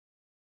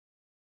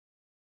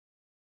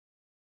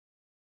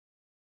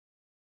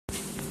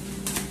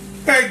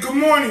Hey, good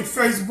morning,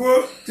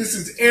 Facebook. This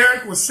is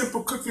Eric with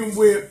Simple Cooking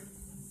with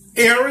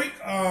Eric.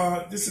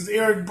 This is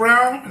Eric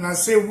Brown, and I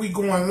said we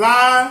going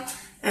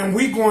live, and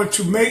we going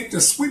to make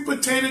the sweet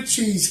potato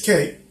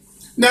cheesecake.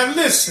 Now,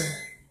 listen,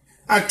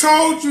 I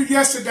told you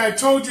yesterday, I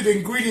told you the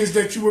ingredients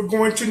that you were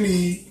going to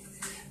need,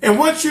 and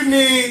what you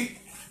need.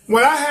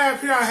 What I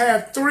have here, I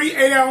have 3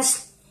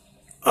 8-ounce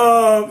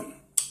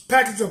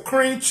packets of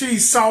cream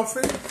cheese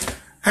softened.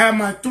 I have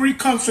my 3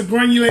 cups of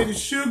granulated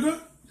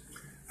sugar.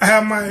 I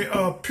have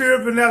my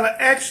pure vanilla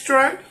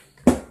extract.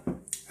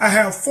 I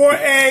have 4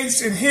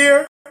 eggs in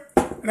here,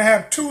 and I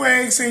have 2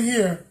 eggs in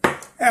here. I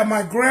have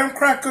my graham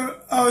cracker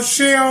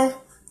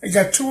shell. I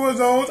got 2 of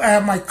those. I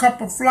have my cup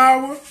of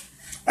flour.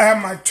 I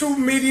have my 2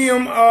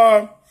 medium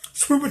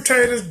sweet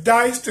potatoes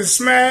diced and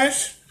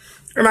smashed,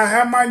 and I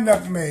have my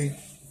nutmeg.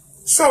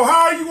 So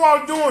how are you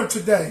all doing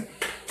today?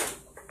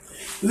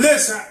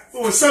 Listen, it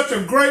was such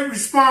a great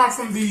response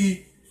from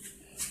the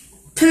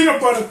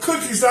peanut butter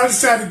cookies. I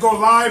decided to go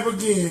live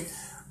again.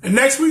 And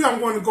next week I'm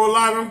going to go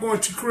live. I'm going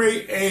to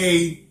create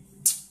a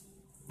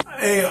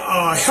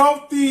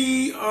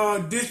healthy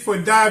dish for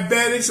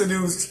diabetics. And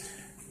there was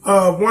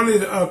one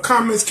of the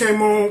comments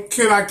came on,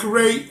 can I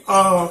create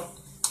a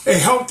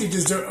healthy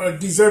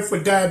dessert for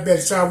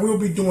diabetics? So I will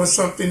be doing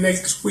something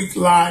next week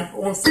live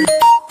on Facebook.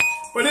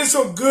 But it's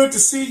so good to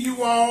see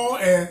you all,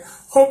 and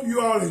hope you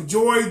all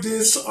enjoy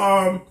this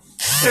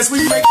as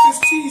we make this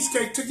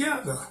cheesecake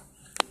together.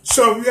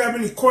 So if you have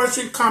any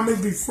questions,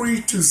 comments, be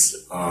free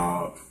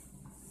to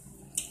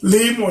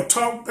leave them or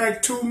talk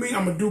back to me.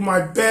 I'm going to do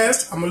my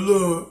best. I'm a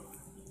little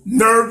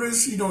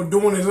nervous,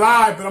 doing it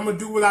live, but I'm going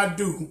to do what I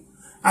do.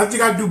 I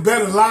think I do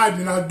better live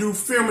than I do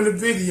filming the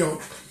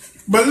video.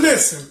 But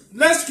listen,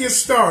 let's get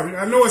started.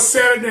 I know it's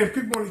Saturday and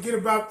people want to get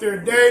about their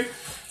day.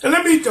 And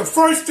the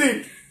first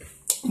thing,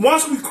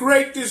 once we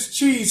create this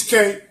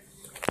cheesecake,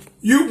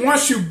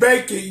 once you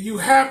bake it, you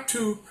have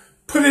to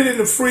put it in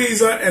the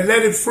freezer and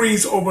let it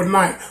freeze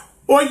overnight.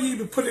 Or you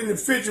even put it in the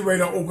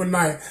refrigerator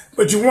overnight.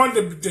 But you want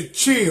it to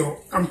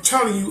chill. I'm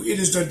telling you, it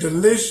is a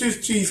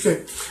delicious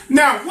cheesecake.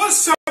 Now, what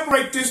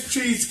separates this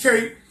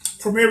cheesecake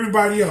from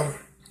everybody else?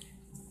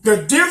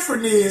 The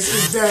difference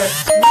is that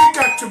we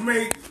got to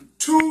make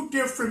 2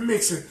 different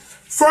mixes.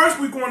 First,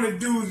 we're going to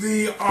do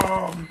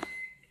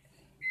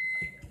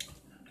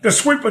the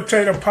sweet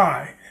potato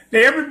pie. Now,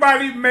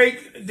 everybody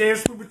make their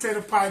sweet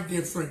potato pie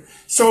different.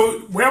 So,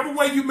 whatever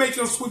way you make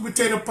your sweet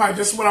potato pie,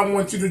 that's what I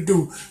want you to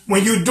do.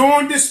 When you're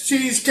doing this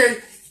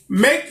cheesecake,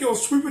 make your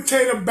sweet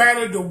potato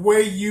batter the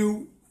way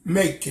you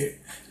make it.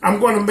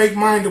 I'm going to make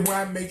mine the way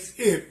I make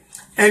it.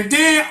 And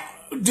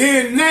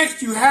then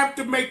next, you have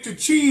to make the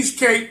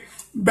cheesecake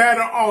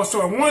batter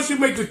also. And once you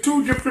make the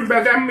 2 different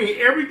batters, I mean,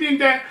 everything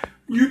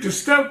the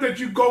stuff that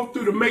you go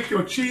through to make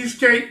your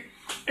cheesecake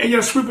and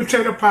your sweet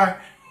potato pie,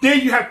 then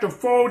you have to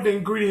fold the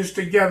ingredients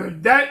together.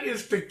 That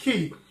is the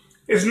key.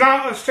 It's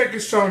not us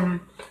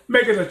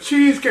making a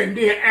cheesecake and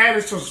then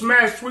adding some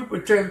smashed sweet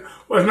potato.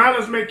 Or it's not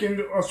us making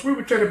a sweet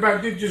potato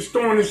batter, then just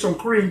throwing in some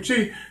cream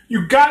cheese.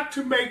 You got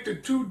to make the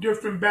 2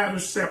 different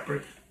batters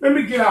separate. Let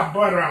me get our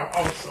butter out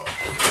also.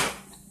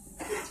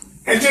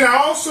 And then I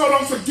also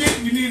don't forget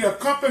you need 1.5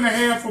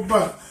 cups of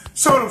butter.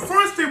 So the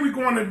first thing we're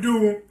going to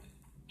do,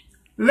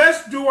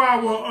 let's do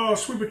our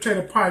sweet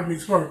potato pie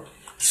mix first.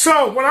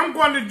 So what I'm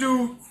going to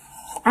do,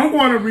 I'm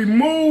going to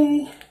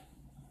remove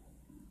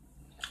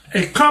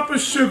 1 cup of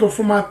sugar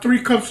from my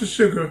 3 cups of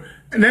sugar,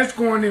 and that's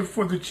going in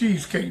for the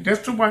cheesecake.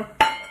 That's the one.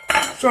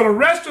 So the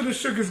rest of the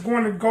sugar is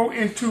going to go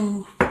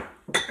into,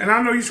 and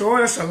I know you say, oh,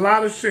 that's a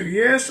lot of sugar.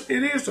 Yes,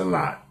 it is a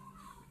lot,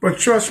 but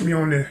trust me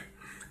on this.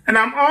 And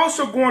I'm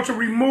also going to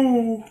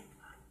remove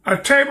a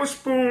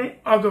tablespoon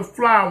of the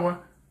flour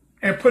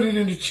and put it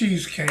in the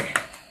cheesecake.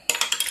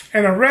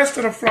 And the rest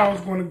of the flour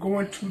is going to go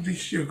into the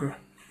sugar.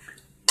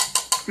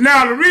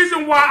 Now, the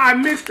reason why I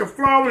mix the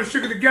flour and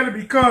sugar together,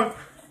 because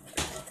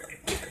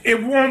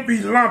it won't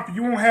be lumpy.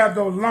 You won't have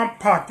those lump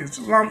pockets,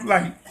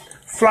 like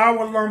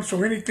flour lumps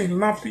or anything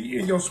lumpy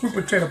in your sweet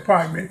potato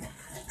pie mix.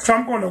 So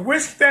I'm going to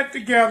whisk that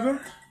together.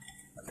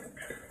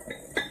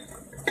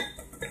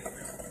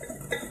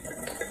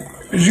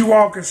 As you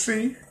all can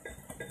see.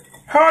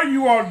 How are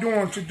you all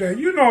doing today?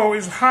 You know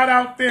it's hot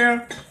out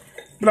there,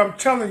 but I'm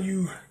telling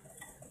you,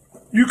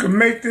 you can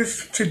make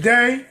this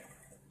today,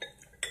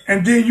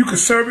 and then you can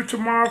serve it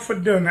tomorrow for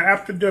dinner,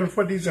 after dinner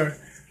for dessert.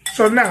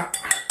 So now,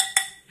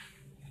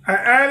 I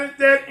added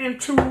that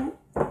into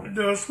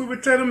the sweet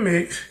potato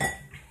mix.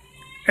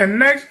 And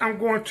next, I'm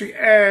going to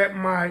add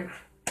my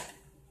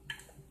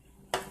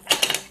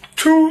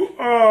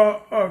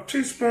 2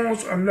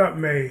 teaspoons of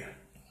nutmeg.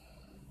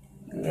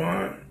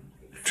 1,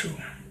 2.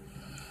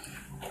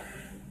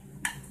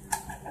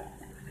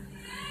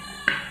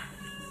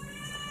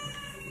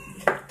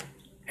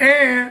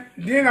 And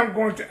then I'm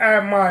going to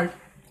add my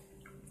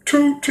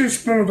 2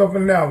 teaspoons of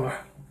vanilla.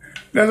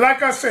 Now,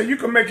 like I said, you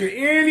can make it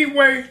any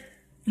way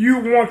you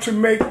want to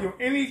make it,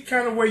 any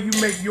kind of way you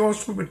make your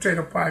sweet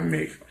potato pie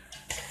mix,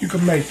 you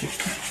can make it.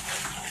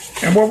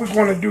 And what we're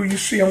going to do, you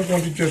see, I'm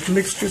going to just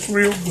mix this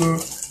real good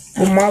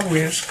with my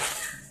whisk.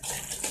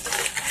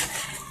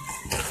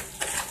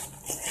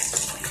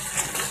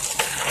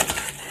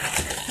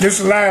 This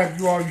live,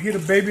 you all. You hear the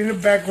baby in the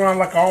background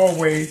like I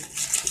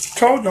always.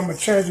 Told them I'm going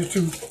to change it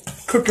to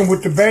cooking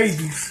with the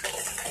babies,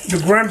 the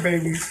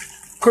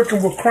grandbabies,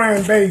 cooking with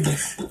crying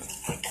babies.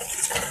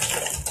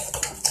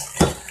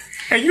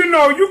 And you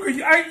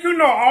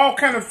know all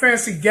kind of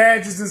fancy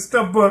gadgets and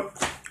stuff, but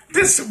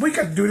we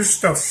got to do this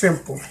stuff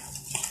simple.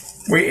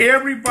 Where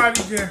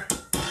everybody there.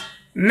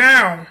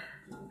 Now,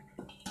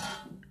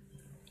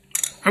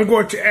 I'm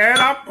going to add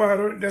our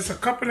butter. There's a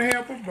cup and a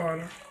half of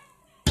butter.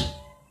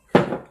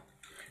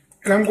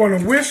 And I'm going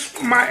to whisk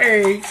my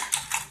eggs.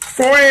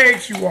 4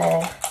 eggs, you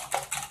all.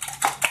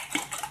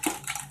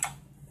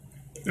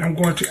 And I'm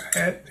going to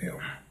add them.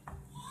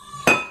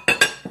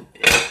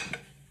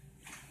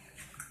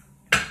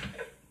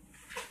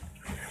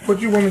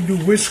 What you want to do,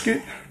 whisk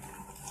it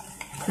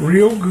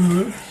real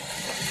good.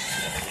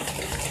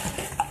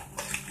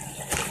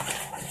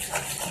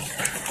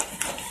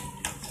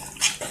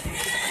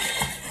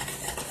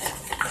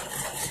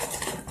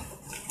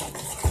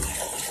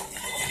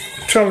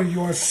 I'm telling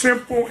you, it's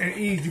simple and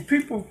easy.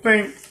 People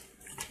think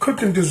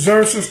cooking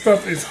desserts and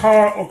stuff is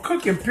hard, or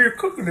cooking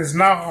is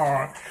not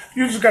hard.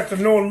 You just got to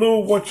know a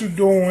little what you're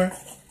doing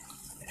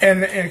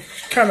and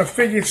kind of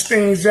figure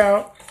things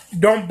out.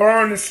 Don't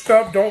burn the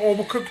stuff. Don't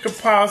overcook the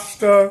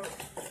pasta.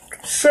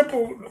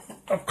 Simple,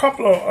 a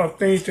couple of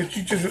things that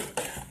you just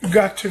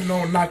got to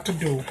know not to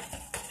do.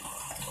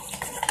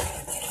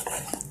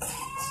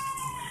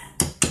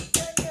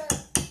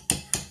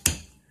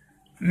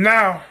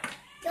 Now,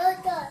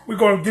 we're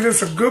going to give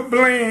this a good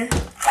blend.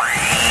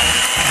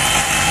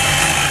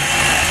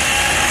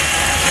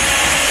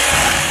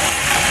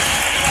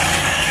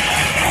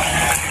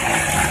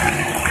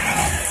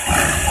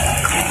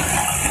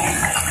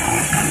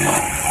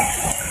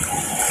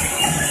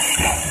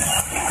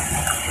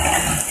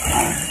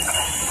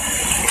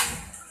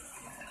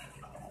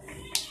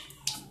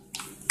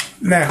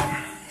 Now,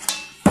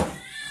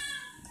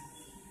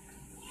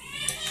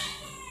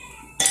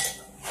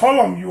 hold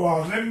on, you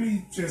all. Let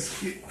me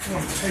just get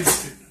one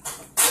taste it.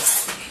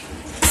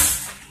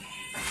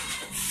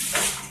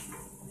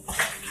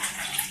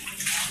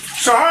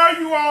 So how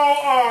you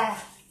all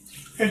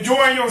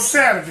enjoying your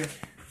Saturday?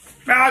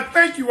 Now, I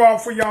thank you all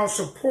for y'all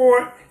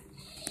support.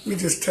 Let me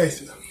just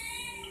taste it.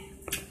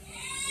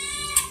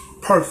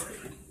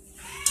 Perfect.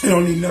 You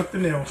don't need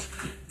nothing else.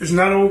 It's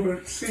not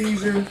over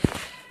seasoned.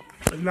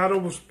 It's not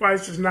over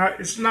spice.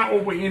 It's not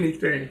over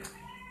anything.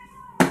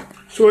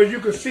 So as you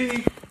can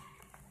see,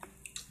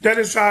 that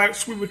is our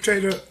sweet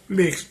potato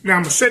mix. Now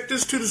I'm gonna set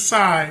this to the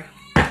side.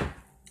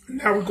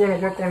 Now we're gonna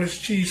work on this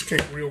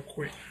cheesecake real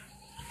quick.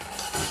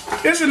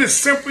 Isn't it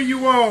simple,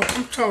 you all?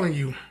 I'm telling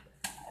you.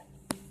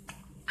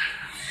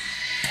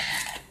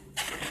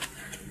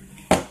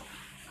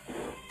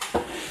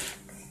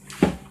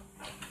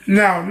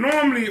 Now,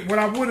 normally, what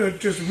I would have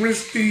just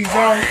rinsed these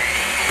off,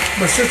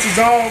 but since it's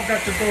all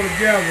got to go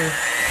together,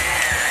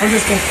 I'm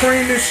just going to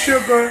cream this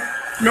sugar.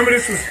 Remember,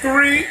 this was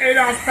 3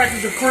 8-ounce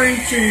packets of cream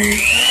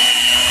cheese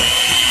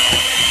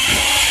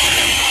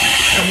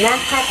and 1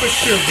 cup of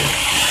sugar.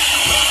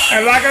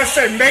 And like I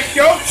said, make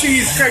your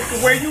cheesecake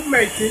the way you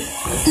make it.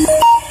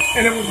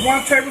 And it was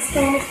 1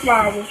 tablespoon of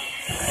flour.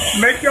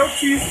 Make your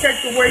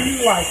cheesecake the way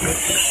you like it.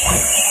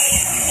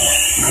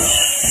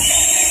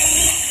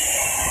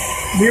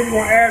 Then we're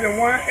going to add in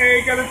 1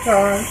 egg at a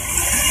time.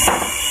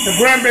 The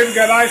grandbaby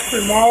got ice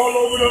cream all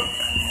over the...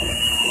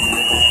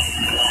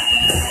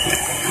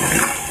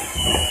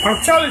 I'm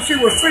telling you, she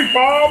was asleep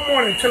all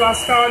morning until I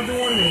started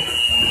doing this.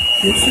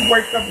 Then she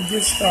wake up and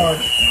get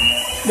started.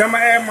 Then I'm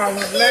going to add my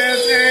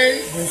last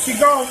egg. There she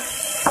goes.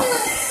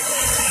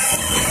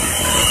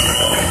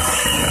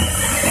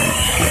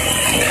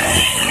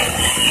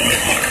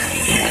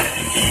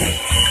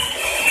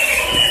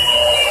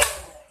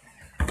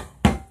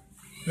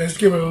 Let's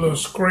give it a little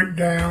scrape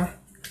down.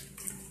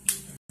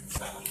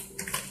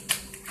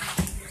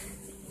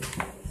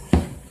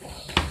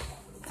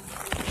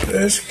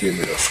 Let's give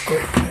it a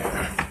scrape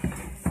down.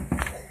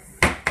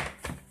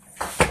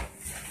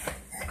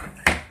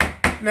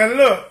 Now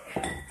look,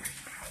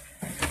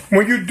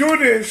 when you do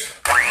this,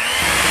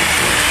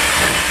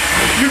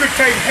 you can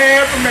take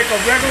half and make a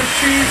regular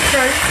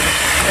cheesecake,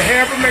 and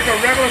half and make a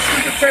regular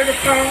sweet potato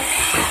pie,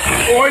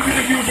 or you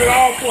can use it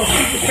all for a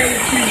sweet potato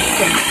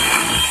cheesecake.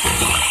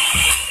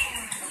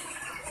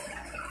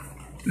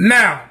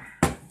 Now,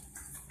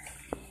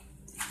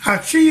 our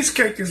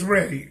cheesecake is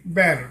ready,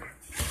 battered.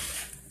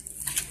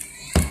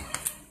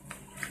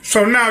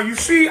 So now you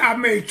see I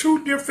made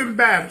 2 different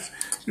batters.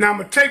 Now I'm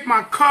going to take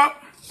my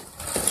cup,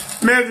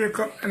 measuring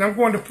cup, and I'm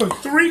going to put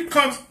 3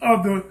 cups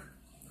of the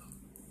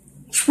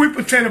sweet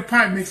potato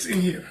pie mix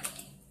in here.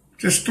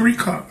 Just 3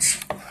 cups.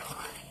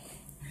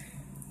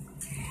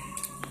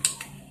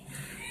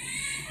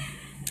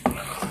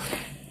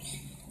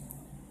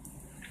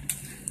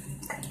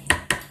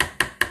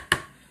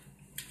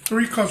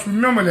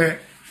 Remember that,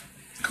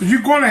 because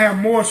you're going to have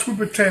more sweet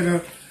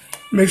potato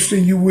mix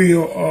than you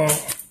will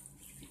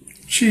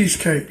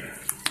cheesecake.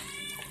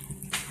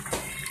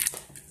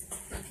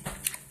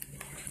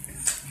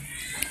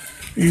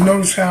 You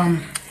notice how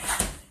I'm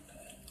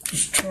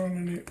just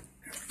turning it.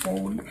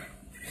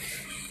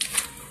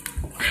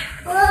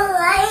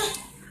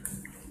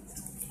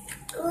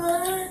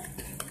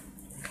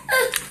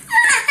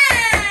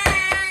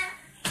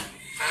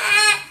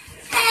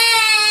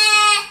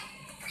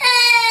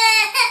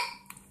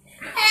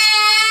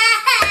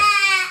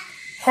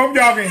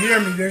 y'all can hear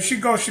me. There she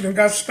goes. She done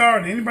got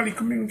started. Anybody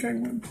communicate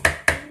with me?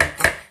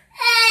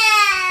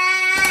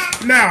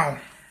 Now.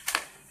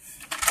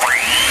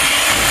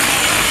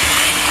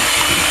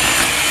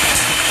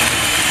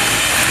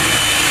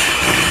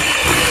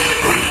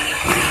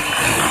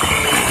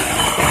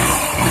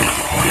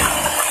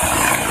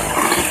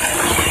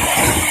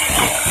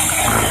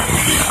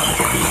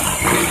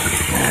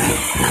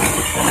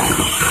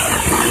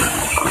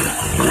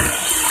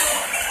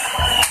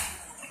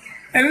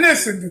 And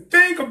listen, the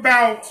thing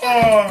about,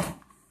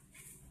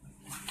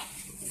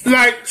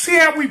 like, see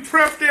how we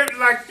prepped it?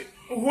 Like,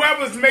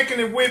 whoever's making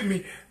it with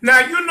me. Now,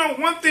 you know,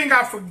 one thing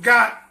I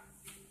forgot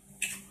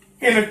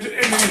in the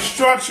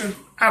instructions,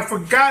 I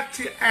forgot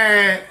to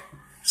add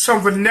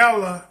some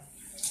vanilla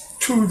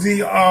to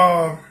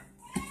the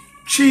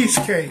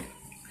cheesecake.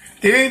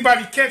 Did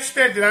anybody catch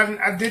that? That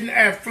I didn't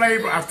add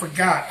flavor? I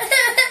forgot.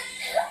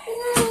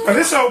 But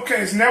it's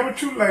okay. It's never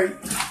too late.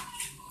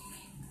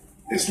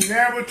 It's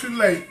never too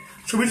late.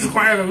 So we're just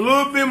going to add a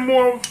little bit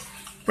more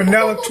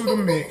vanilla to the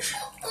mix.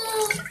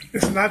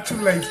 It's not too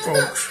late,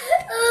 folks.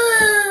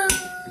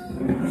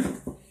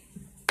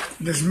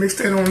 Just mix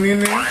that on in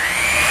there.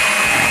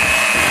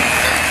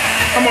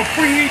 I'm going to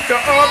preheat the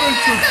oven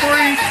to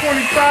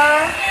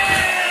 325.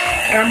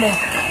 And I'm going to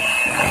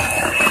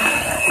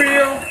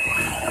fill.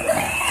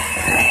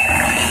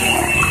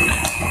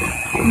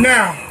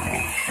 Now.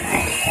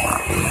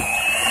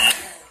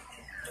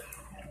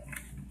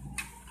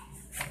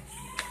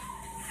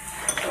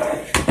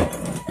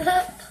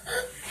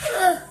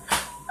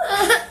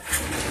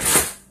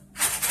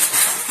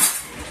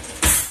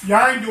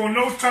 Y'all ain't doing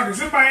no talking.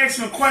 Is anybody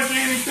asking a question or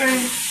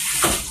anything?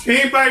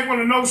 Anybody want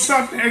to know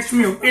something? Ask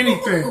me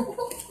anything. No,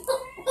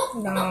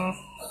 I'm not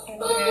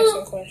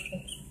asking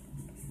questions.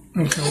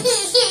 Okay.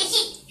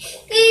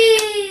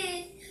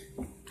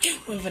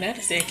 Well,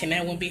 Vanessa said, can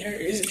that one be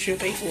hers? She'll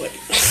pay for it.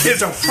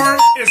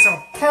 It's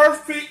a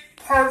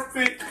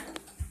perfect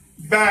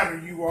batter,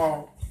 you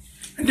all.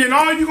 And then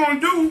all you're going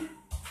to do,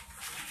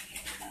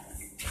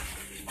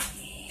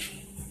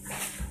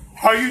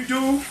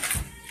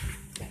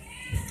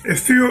 is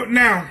fill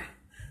now.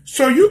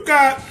 So you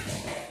got,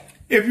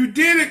 if you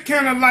did it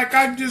kind of like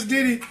I just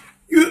did it,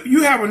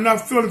 you have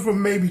enough filling for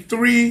maybe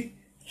 3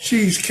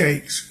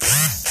 cheesecakes.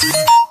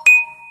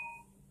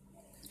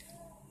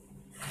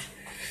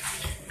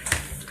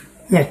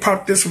 I'm going to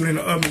pop this one in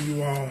the oven,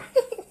 you all,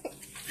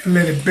 and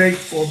let it bake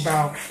for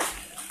about,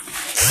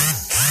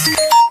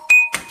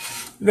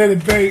 the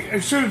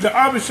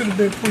oven should have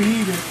been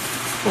preheated,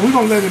 but we're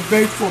going to let it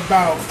bake for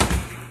about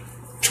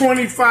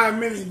 25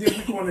 minutes, and then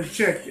we're going to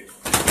check it.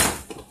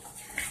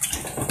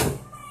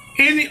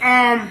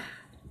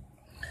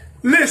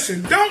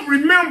 Listen, don't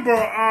remember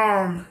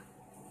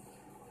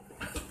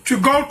to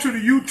go to the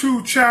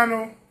YouTube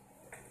channel,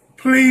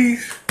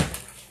 please.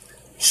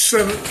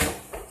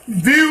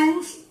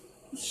 Views,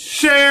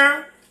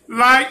 share,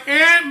 like,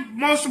 and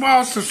most of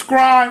all,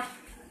 subscribe.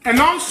 And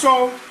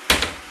also,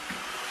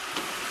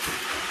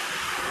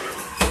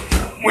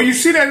 when you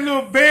see that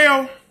little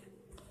bell,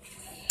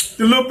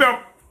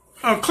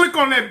 click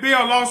on that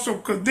bell also,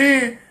 because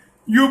then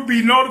you'll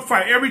be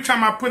notified every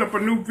time I put up a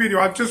new video.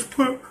 I just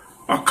put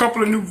a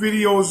couple of new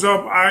videos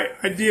up.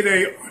 I did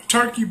a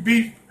turkey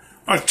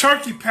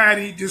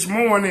patty this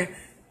morning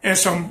and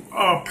some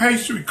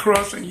pastry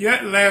crust. And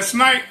yet last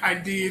night I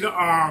did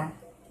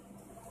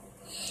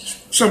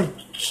some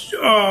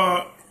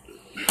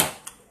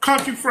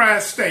country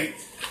fried steak.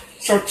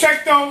 So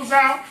check those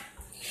out.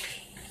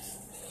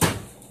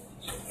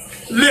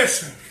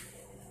 Listen.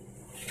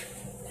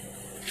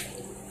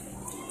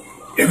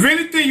 If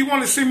anything you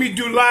want to see me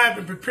do live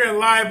and prepare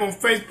live on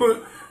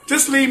Facebook,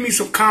 just leave me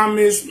some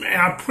comments. And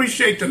I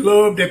appreciate the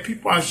love that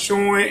people are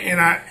showing.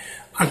 And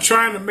I'm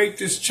trying to make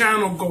this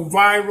channel go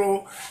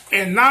viral,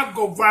 and not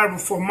go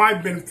viral for my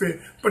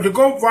benefit, but to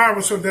go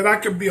viral so that I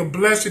can be a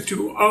blessing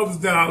to others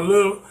that I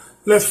love,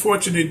 less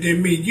fortunate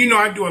than me. You know,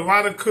 I do a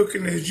lot of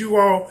cooking, as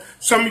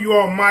some of you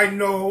all might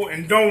know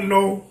and don't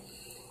know.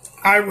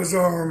 I was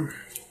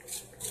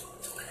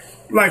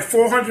like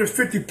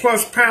 450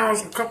 plus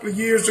pounds a couple of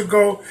years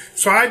ago,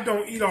 so I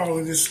don't eat all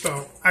of this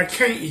stuff. I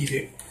can't eat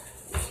it.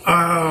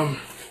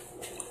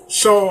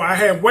 So I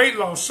had weight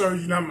loss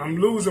surgery. I'm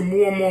losing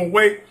more and more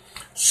weight,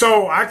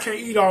 so I can't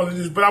eat all of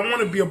this. But I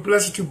want to be a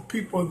blessing to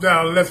people that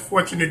are less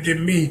fortunate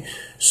than me.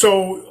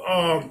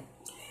 So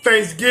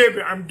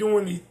Thanksgiving, I'm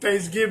doing the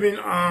Thanksgiving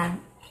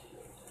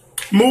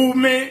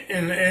movement,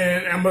 and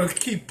I'm going to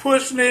keep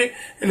pushing it.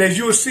 And as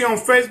you'll see on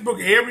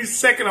Facebook, every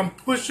second I'm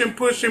pushing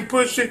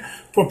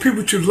for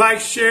people to like,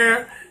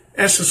 share,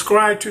 and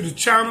subscribe to the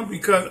channel,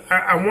 because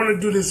I want to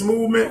do this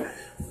movement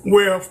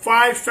where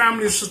 5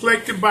 families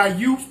selected by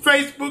you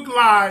Facebook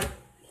Live,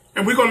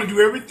 and we're going to do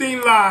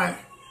everything live.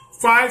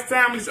 5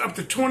 families, up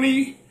to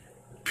 20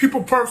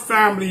 people per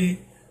family,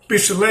 be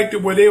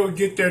selected where they will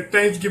get their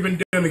Thanksgiving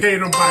dinner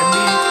catered by me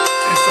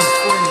and some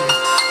friends.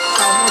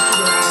 So I want you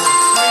to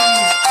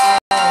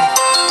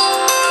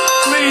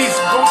please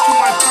go to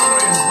my channel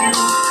and view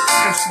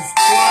and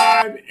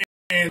subscribe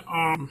and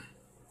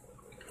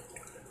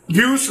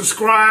view,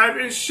 subscribe,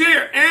 and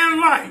share, and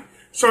like,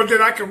 so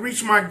that I can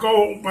reach my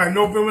goal by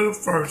November the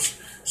 1st.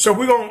 So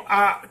we're going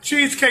to,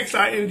 cheesecakes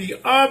are in the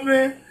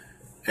oven,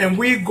 and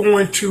we're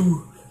going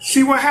to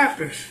see what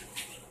happens.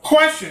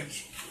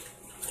 Questions?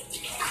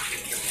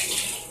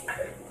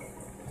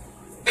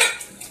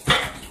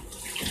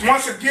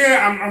 Once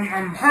again,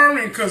 I'm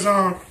hurrying because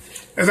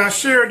as I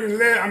shared in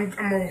that, I'm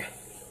gonna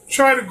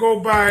try to go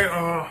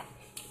by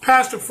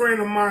pastor friend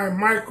of mine,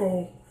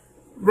 Michael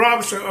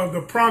Robinson of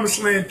the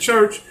Promised Land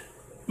Church,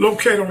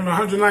 located on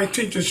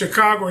 119th in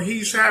Chicago.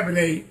 He's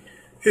having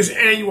his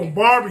annual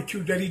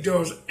barbecue that he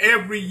does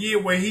every year,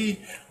 where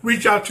he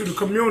reach out to the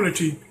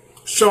community.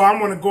 So I'm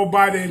gonna go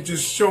by there and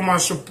just show my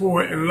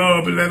support and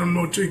love and let them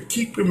know, to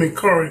keep them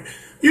encouraged.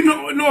 You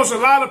know, there's a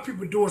lot of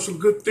people doing some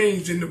good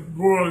things in the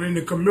world, in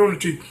the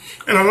community.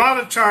 And a lot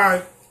of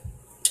times,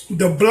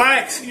 the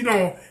blacks, you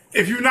know,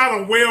 if you're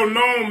not a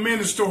well-known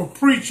minister or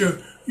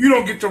preacher, you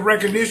don't get the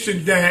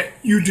recognition that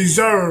you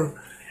deserve.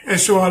 And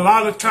so a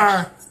lot of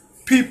times,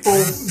 people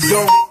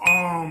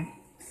don't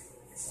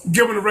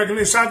give them the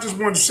recognition. So I just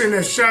wanted to send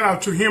that shout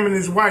out to him and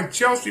his wife,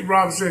 Chelsea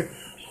Robinson,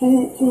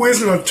 who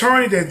is an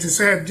attorney that just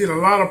did a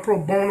lot of pro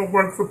bono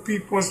work for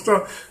people and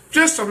stuff.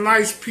 Just some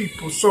nice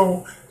people.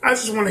 So I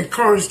just want to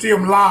encourage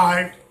them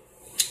live.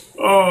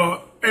 And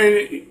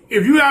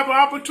if you have an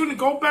opportunity,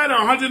 go back to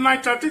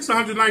 119th, I think it's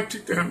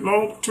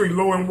 119th, between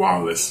Low and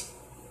Wallace.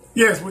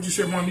 Yes, what you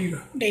said,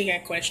 Juanita? They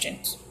got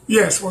questions.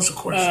 Yes, what's the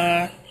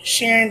question?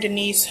 Sharon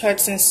Denise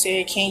Hudson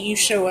said, can you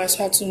show us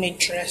how to make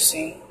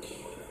dressing?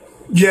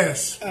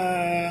 Yes.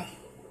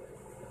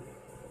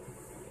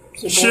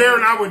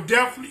 Sharon, I would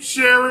definitely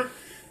share it.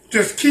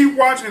 Just keep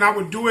watching. I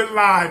would do it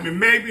live. And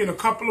maybe in a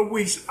couple of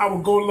weeks, I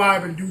will go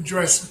live and do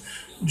dressing.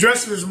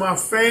 Dressing is my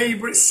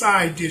favorite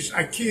side dish.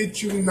 I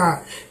kid you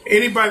not.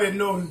 Anybody that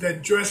knows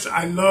that dressing,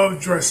 I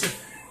love dressing.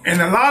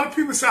 And a lot of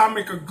people say I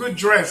make a good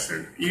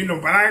dressing, you know,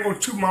 but I ain't going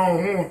to toot my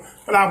own horn.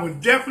 But I will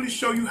definitely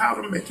show you how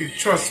to make it.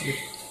 Trust me.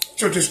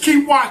 So just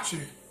keep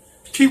watching.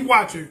 Keep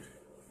watching.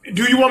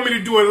 Do you want me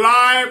to do it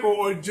live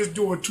or just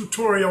do a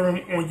tutorial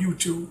on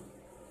YouTube?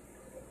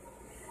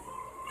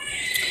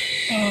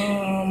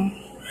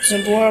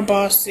 Zambora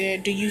Boss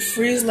said, do you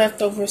freeze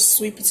leftover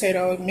sweet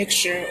potato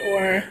mixture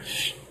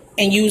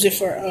and use it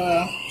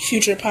for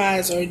future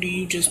pies, or do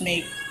you just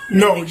make...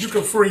 No, you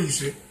can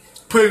freeze it.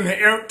 Put it in an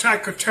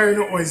airtight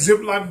container or a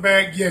Ziploc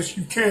bag. Yes,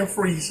 you can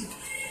freeze it.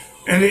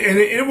 And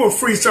it will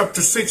freeze up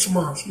to 6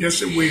 months.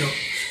 Yes, it will.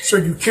 So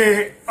you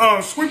can...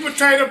 sweet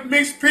potato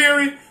mix,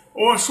 period,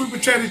 or sweet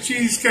potato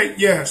cheesecake,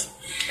 yes.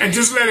 And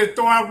just let it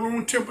thaw out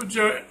room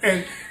temperature.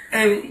 And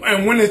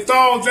when it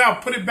thaws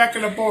out, put it back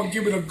in the bowl and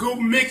give it a good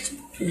whisk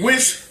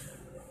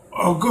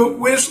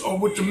or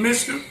with the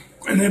mixture,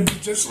 and it'll be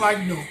just like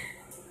new.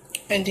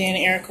 And then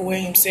Erica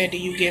Williams said, do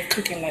you give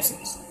cooking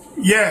lessons?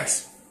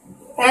 Yes.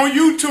 On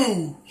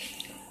YouTube.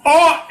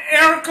 Or,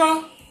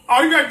 Erica,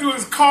 all you got to do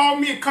is call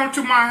me and come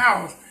to my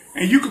house.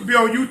 And you could be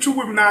on YouTube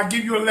with me, and I'll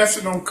give you a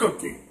lesson on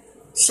cooking.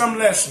 Some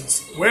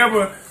lessons.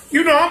 Wherever.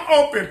 You know, I'm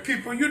open,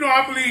 people. You know,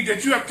 I believe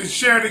that you have to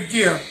share the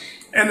gift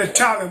and the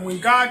talent. When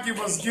God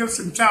gives us gifts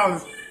and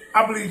talents,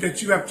 I believe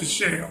that you have to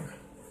share them.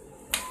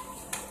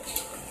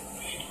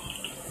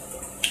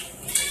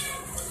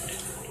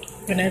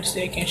 Vanessa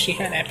said, can she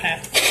have that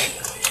pie?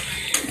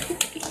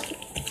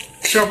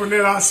 Tell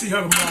Vanessa I'll see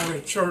her tomorrow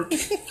at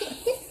church.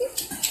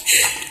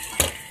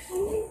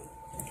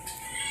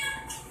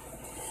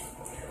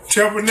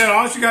 Tell Vanessa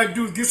all you got to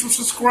do is get some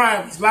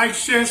subscribers. Like,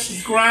 share,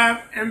 subscribe,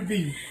 and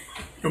view.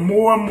 The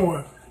more and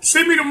more.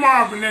 See me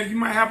tomorrow, Vanessa. You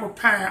might have a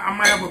pie. I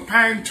might have a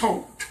pie and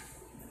toast.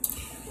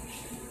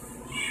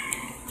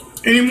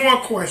 Any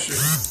more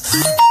questions?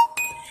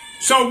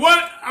 So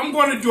what? I'm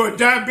going to do a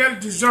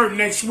diabetic dessert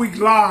next week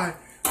live.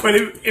 But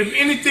if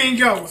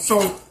anything else,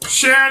 so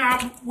Sharon,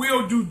 I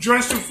will do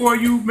dressing for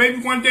you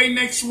maybe one day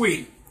next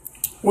week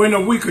or in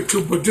a week or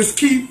two. But just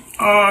keep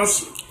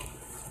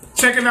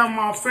checking out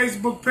my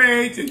Facebook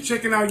page and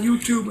checking out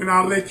YouTube, and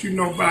I'll let you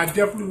know. But I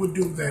definitely would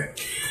do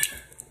that.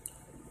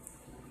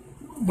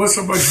 What's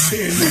somebody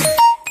saying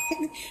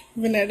now?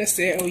 Vanessa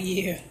said, oh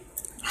yeah.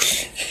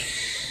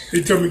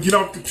 They told me get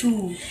off the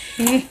tube.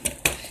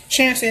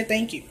 Sharon said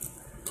thank you.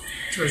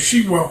 So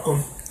she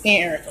welcome.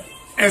 And Erica.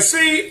 And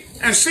see,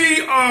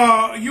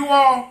 you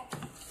all,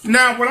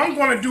 now what I'm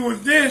going to do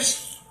is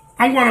this.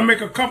 I'm going to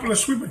make a couple of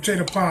sweet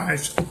potato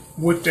pies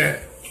with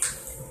that.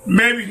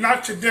 Maybe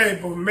not today,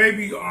 but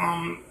maybe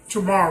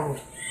tomorrow.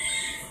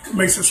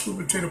 Make some sweet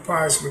potato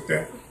pies with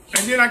that.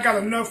 And then I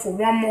got enough for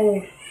one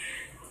more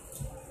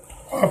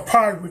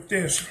pie with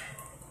this.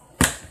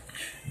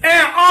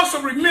 And also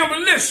remember,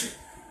 listen,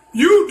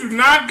 you do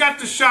not got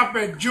to shop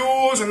at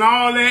Jewel's and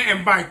all that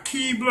and buy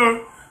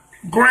Keebler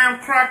graham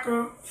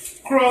cracker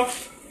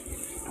crust.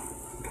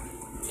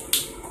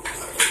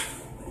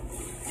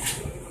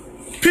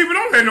 People,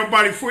 don't let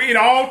nobody fool you. It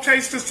all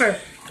tastes the same.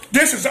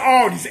 This is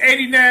Aldi's,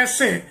 89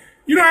 cents.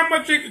 You know how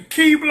much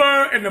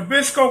Keebler and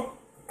Nabisco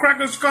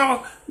crackers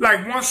cost? Like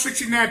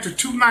 $1.69 to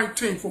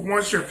 $2.19 for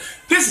one shirt.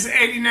 This is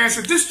 89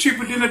 cents. This is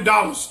cheaper than the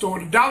dollar store.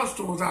 The dollar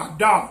store is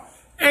 $1.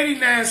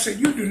 89 cents.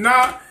 You do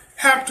not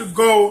have to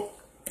go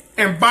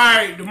and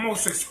buy the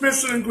most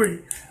expensive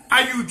ingredient.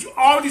 I use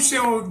all these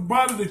sales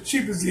butter the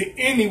cheapest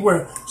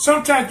anywhere.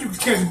 Sometimes you can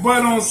catch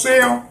butter on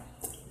sale,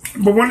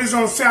 but when it's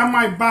on sale, I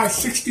might buy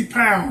 60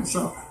 pounds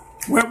or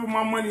whatever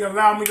my money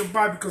allow me to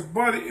buy because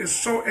butter is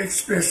so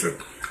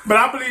expensive. But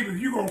I believe if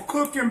you're gonna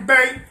cook and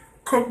bake,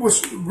 cook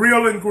with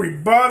real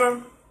ingredient.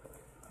 Butter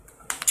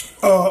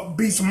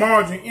beats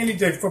margarine any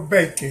day for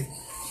baking.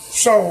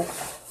 So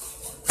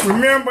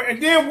remember,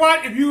 and then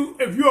what? If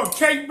you're a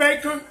cake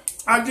baker,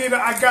 I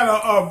got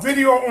a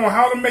video on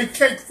how to make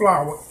cake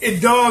flour.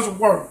 It does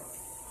work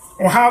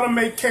on how to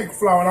make cake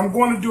flour. And I'm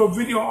going to do a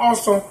video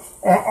also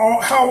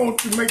on how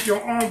to make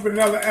your own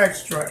vanilla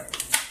extract.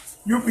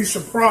 You'll be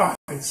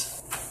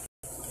surprised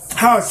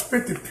how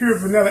expensive pure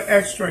vanilla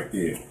extract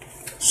is.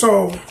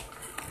 So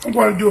I'm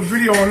going to do a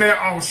video on that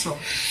also.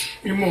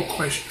 Any more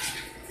questions?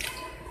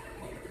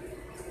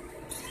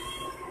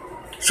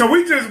 So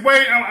we just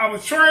wait. I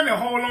was trying to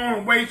hold on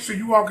and wait so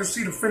you all can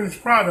see the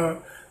finished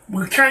product.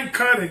 We can't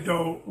cut it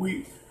though.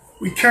 We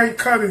can't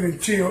cut it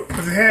until,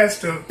 because it has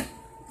to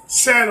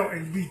settle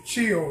and be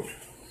chilled.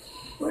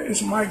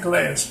 Where's my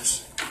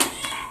glasses?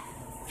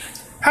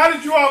 How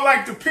did you all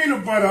like the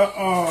peanut butter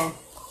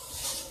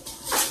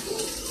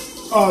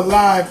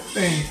live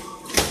thing?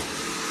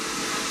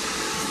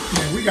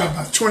 Man, we got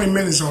about 20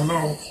 minutes on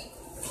those.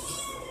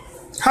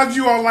 How did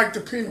you all like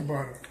the peanut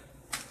butter?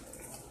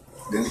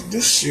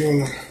 This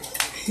still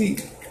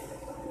heat.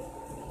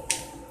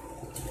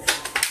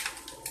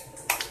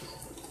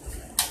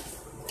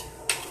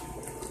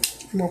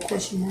 Any more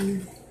questions,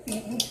 Monique?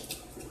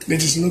 They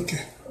just looking.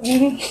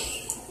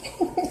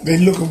 They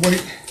look and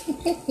wait.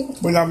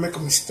 But I make a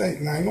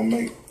mistake. Now I ain't gonna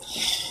make.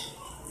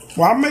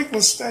 Well, I make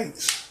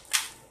mistakes.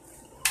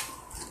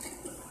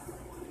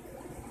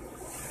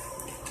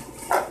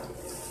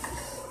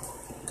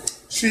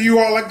 See you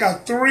all, I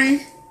got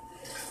 3.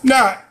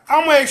 Now,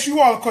 I'm gonna ask you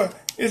all a question.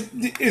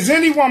 Is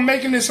anyone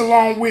making this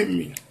along with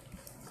me?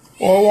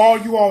 Or are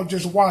you all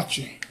just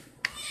watching?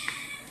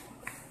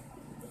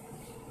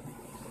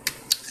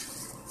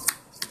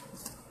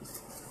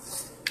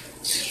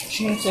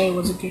 She didn't say it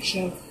was a good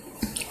show.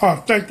 Oh,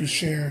 thank you,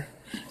 Sharon.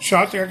 So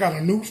I think I got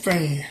a new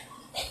fan.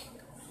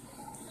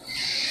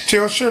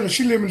 Tell Sharon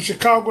she live in the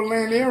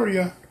Chicagoland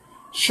area.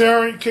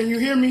 Sharon, can you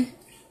hear me?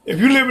 If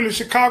you live in the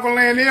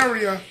Chicagoland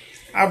area,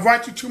 I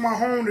invite you to my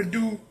home to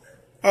do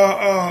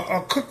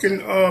a cooking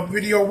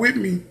video with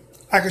me.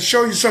 I can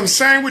show you something.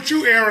 Same with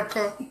you,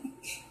 Erica.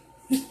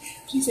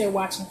 She said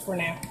watching for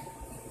now.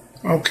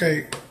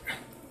 Okay.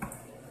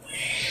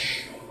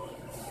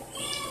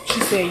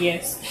 She said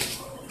yes.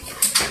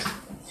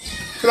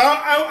 Cause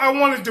I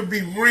wanted to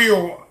be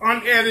real,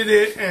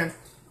 unedited,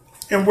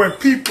 and where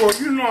people,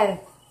 you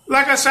know,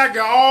 like I said, I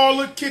got all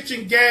the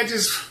kitchen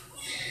gadgets.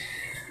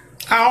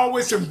 I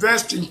always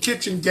invest in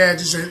kitchen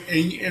gadgets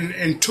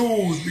and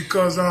tools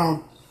because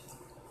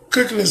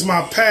cooking is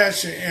my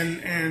passion,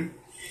 and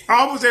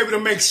I was able to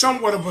make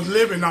somewhat of a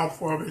living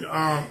off of it.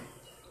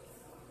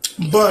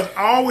 But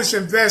I always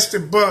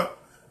invested, but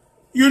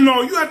you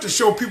know, you have to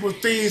show people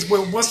things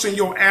with what's in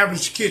your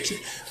average kitchen.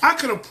 I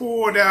could have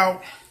poured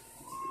out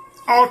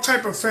all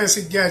type of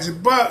fancy gadgets,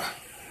 but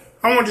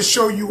I wanted to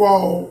show you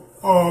all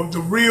the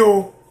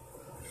real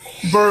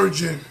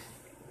virgin.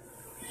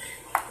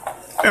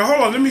 And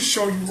hold on, let me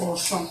show you all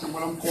something,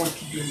 what I'm going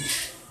to do.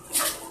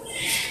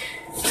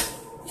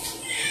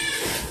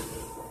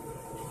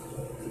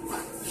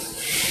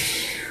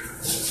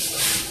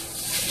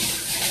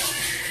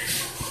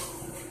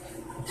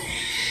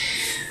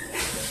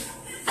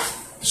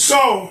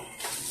 So,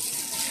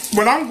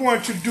 what I'm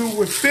going to do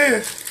with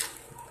this,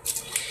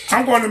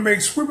 I'm going to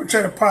make sweet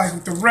potato pies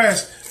with the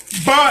rest.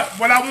 But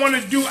what I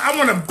want to do, I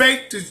want to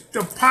bake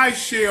the pie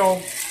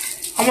shell.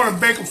 I want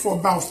to bake it for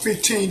about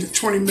 15 to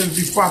 20 minutes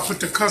before I put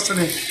the custard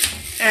in.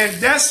 And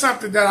that's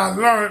something that I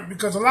learned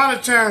because a lot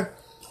of times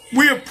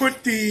we'll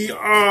put the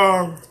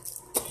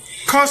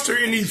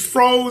custard in these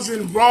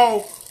frozen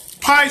raw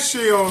pie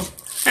shells.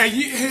 And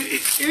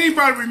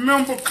anybody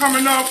remember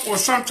coming up or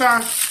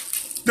sometimes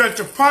that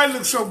the pie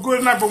looks so good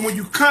enough, but when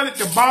you cut it,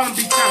 the bottom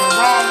be kind of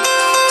raw.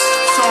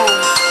 So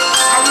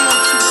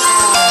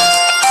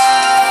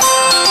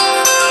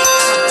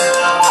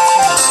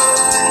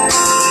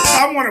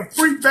I want to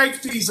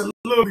pre-bake these a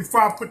little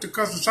before I put the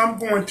custard. So I'm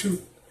going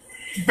to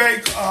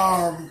bake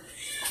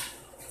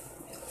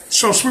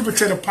some sweet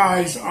potato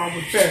pies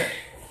with that.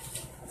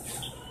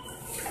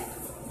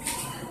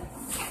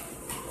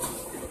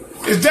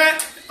 Is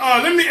that,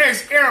 let me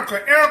ask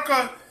Erica.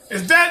 Erica,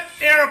 is that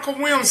Erica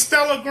Williams'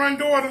 Stella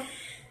granddaughter?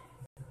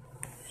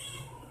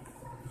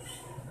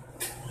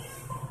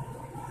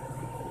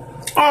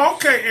 Oh,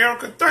 okay,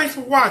 Erica. Thanks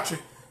for watching.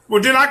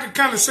 Well, then I can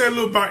kind of say a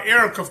little about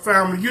Erica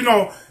family. You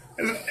know,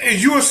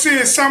 as you will see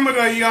in some of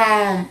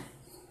the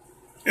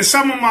in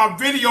some of my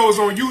videos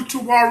on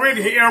YouTube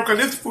already, hey, Erica,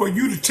 this is for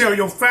you to tell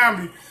your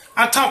family.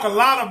 I talk a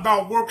lot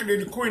about working in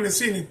the Queen of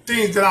Sea and the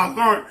things that I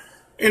learned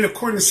in the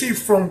Queen of Sea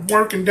from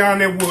working down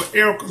there with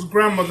Erica's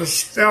grandmother,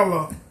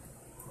 Stella.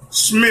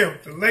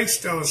 Smith, the late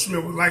Stella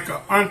Smith, was like an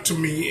aunt to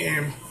me,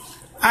 and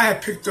I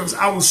had picked up.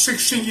 I was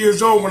 16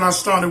 years old when I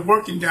started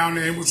working down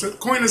there. It was at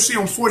Queen C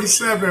on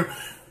 47,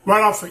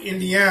 right off of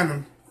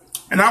Indiana.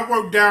 And I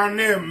worked down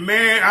there.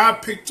 Man, I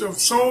picked up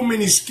so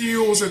many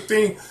skills and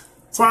things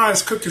as far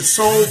as cooking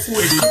soul food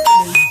and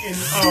cooking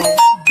in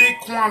big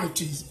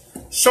quantities.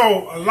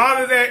 So a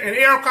lot of that, and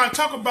Eric, I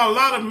talk about a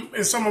lot of them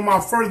in some of my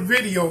first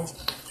videos.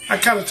 I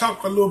kind of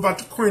talk a little about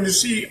the Queen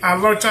C. I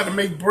learned how to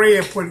make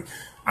bread pudding.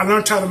 I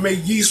learned how to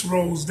make yeast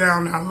rolls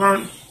down there. I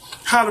learned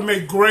how to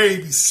make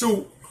gravy,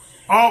 soup,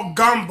 all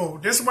gumbo.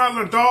 That's why I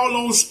learned all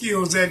those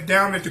skills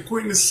down at the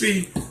Queen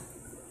C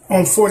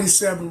on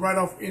 47, right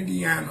off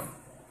Indiana.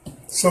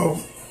 So,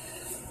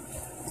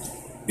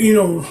 you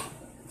know,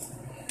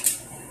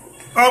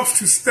 ups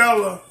to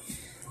Stella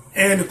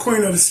and the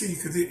Queen of the Sea,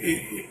 because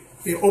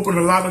it opened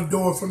a lot of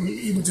doors for me,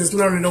 even just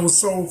learning those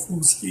soul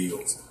food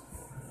skills.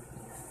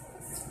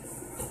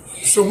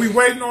 So we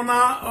waiting on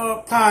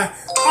our pie.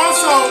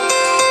 Also,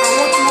 I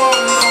want you all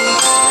to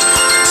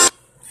know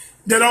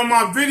that on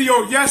my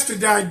video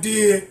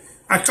yesterday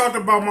I talked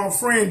about my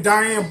friend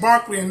Diane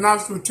Barkley in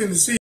Knoxville,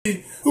 Tennessee,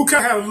 who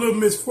kind of had a little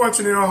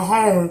misfortune in her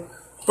home,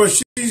 but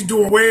she's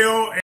doing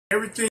well and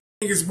everything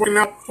is working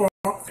out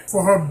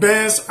for her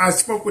best. I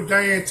spoke with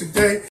Diane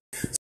today.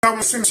 So I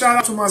want to send a shout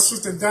out to my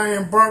sister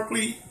Diane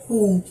Barkley,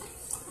 who,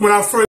 when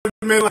I first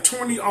met like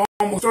 20,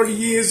 almost 30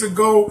 years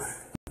ago,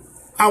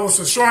 I was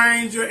a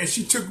stranger, and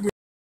she took me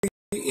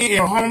in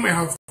her home and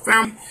her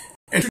family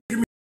and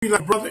treated me like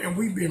a brother, and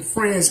we've been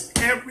friends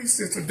ever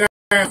since. So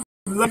Diane,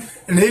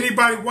 and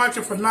anybody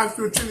watching from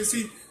Knoxville,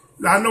 Tennessee,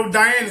 I know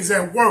Diane is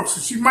at work,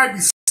 so she might be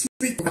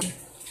sleeping.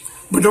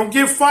 But don't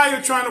get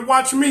fired trying to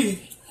watch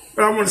me.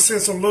 But I want to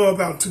send some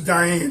love out to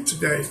Diane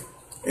today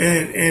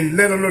and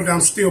let her know that I'm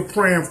still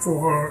praying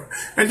for her.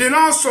 And then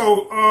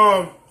also,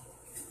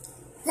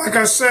 like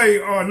I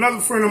say, another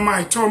friend of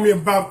mine told me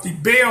about the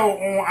bell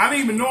on. I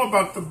didn't even know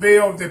about the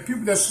bell that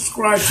people that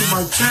subscribe to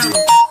my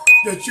channel,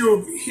 that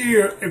you'll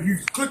hear if you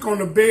click on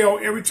the bell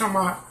every time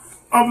I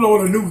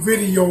upload a new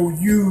video,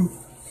 you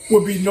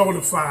will be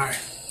notified.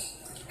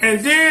 And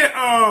then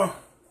I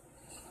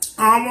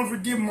want to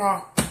forgive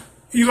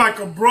he's like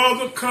a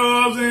brother,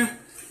 cousin.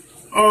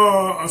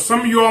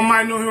 Some of you all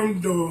might know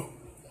him, the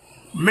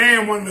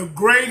man, one of the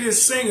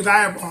greatest singers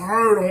I ever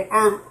heard on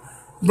earth,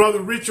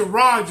 Brother Richard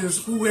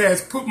Rogers, who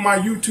has put my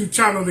YouTube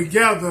channel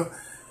together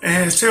and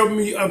has helped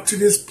me up to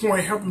this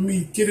point, helping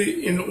me get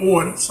it in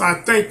order. So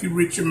I thank you,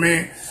 Richard,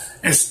 man.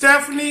 And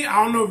Stephanie,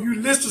 I don't know if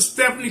you listen to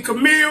Stephanie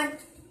Camille,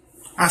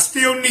 I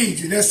still need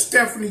you. That's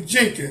Stephanie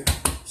Jenkins,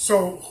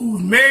 so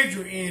who's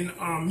major in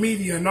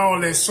media and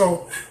all that.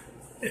 So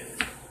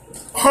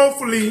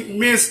hopefully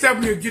me and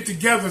Stephanie will get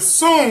together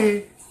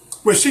soon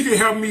where she can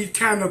help me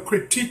kind of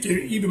critique and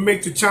even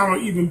make the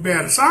channel even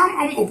better. So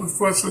I'm open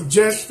for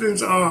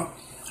suggestions,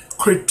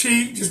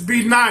 critique. Just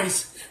be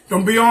nice.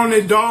 Don't be on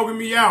there dogging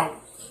me out.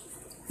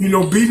 You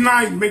know, be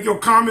nice. Make your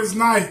comments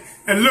nice.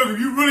 And look, if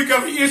you really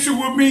got an issue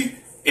with me,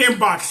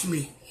 inbox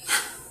me.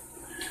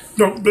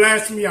 Don't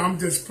blast me. I'm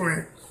just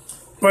playing.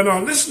 But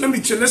let's look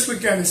at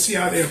it and see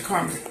how they're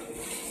coming.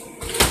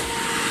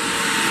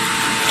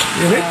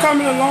 Yeah, they're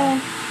coming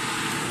along.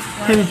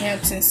 Ronnie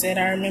Hampton said,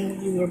 I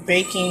remember you were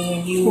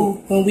baking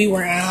when we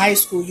were in high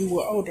school. You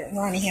were older.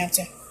 Ronnie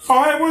Hampton.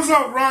 Oh, hey, what's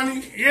up,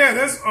 Ronnie? Yeah,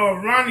 that's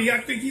Ronnie. I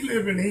think he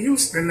lives in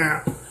Houston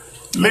now.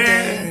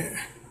 Man,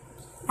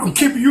 I'm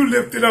keeping you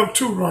lifted up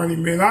too, Ronnie,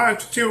 man. I have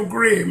to tell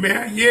Greg,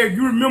 man. Yeah,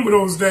 you remember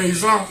those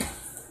days, huh?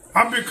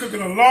 I've been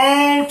cooking a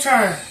long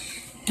time.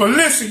 But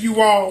listen,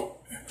 you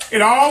all,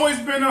 it always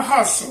been a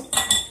hustle.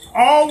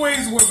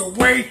 Always was a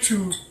way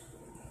to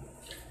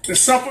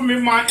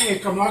supplement my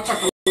income. I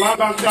talk a lot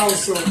about y'all,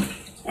 so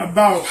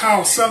about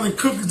how selling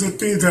cookies and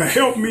things have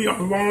helped me a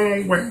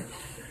long way.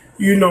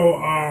 You know,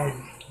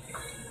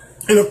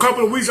 in a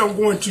couple of weeks, I'm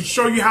going to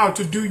show you how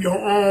to do your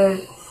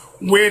own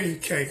wedding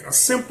cake. A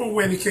simple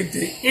wedding cake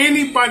that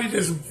anybody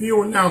that's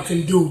viewing now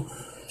can do,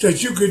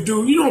 that you could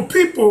do. You know,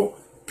 people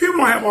don't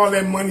have all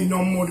that money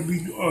no more to be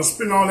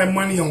spending all that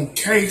money on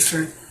cakes.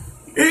 And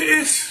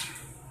it's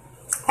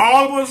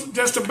all of us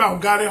just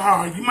about got it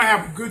hard. You might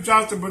have a good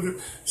job, but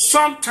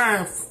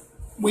sometimes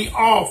we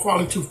all fall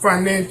into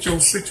financial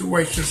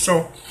situations.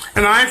 So,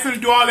 and I ain't finna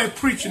do all that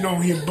preaching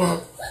on here,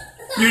 but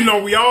you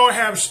know, we all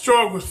have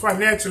struggles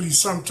financially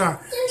sometimes.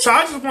 So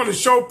I just want to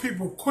show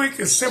people quick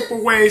and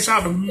simple ways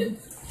how to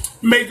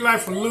make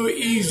life a little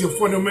easier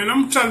for them. And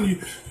I'm telling you,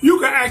 you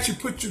can actually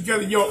put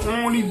together your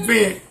own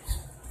event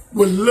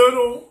with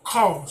little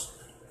cost,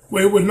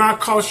 where it would not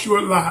cost you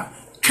a lot.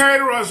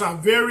 Caterers are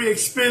very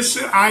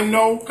expensive, I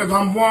know, because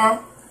I'm one,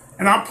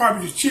 and I'm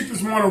probably the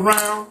cheapest one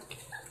around.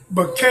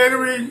 But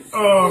catering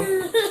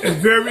is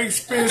very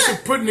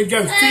expensive. Putting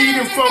together,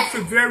 feeding folks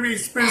is very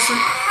expensive.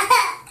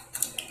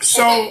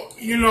 So,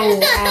 you know,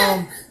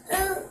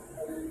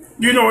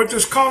 it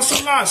just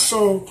costs a lot.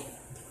 So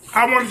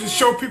I wanted to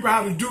show people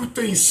how to do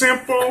things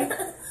simple,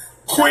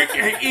 quick,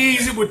 and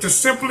easy with the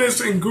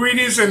simplest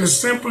ingredients and the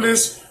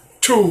simplest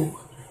tool.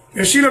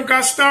 And she done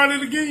got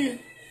started again.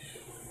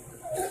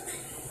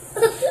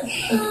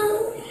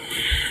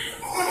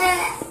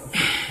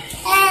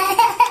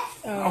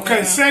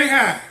 Okay, say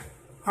hi.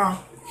 Huh?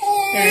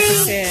 Erica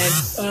said,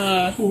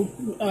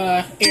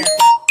 Erica.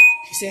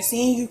 She said,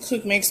 seeing you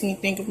cook makes me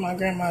think of my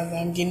grandmother.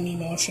 I'm getting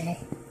emotional.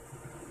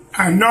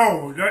 I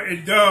know,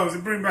 it does.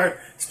 It brings back,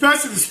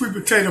 especially the sweet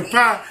potato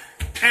pie.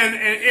 And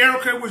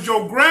Erica, it was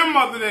your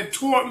grandmother that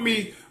taught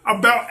me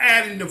about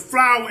adding the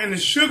flour and the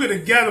sugar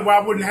together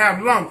where I wouldn't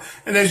have lumps.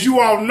 And as you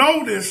all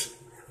notice,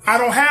 I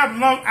don't have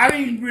lumps. I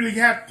didn't really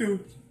have to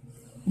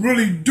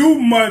really do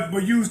much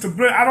but use the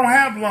blend. I don't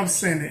have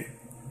lumps in it.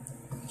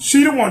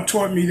 She the one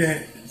taught me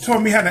that.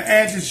 Taught me how to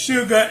add the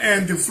sugar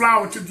and the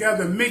flour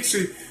together, mix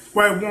it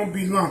where it won't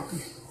be lumpy.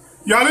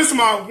 Y'all, this is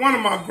one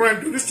of my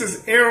granddaughters. This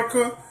is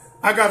Erica.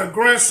 I got a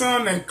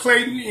grandson named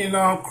Clayton in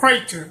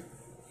Creighton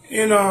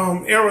in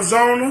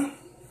Arizona.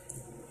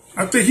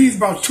 I think he's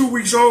about 2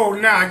 weeks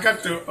old now. I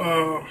got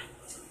to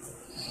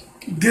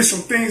get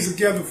some things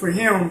together for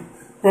him.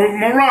 But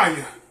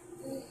Mariah,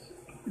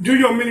 do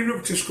your mini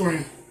arithmetic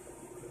screen.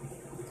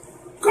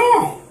 Go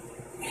on.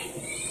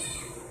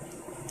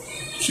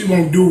 She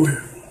won't do it.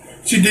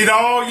 She did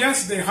all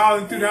yesterday,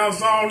 hollering through the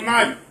house all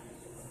night.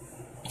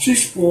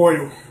 She's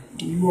spoiled.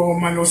 You all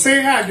might know.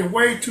 Say hi, you're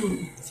way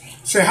too.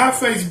 Say hi,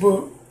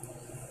 Facebook.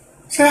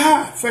 Say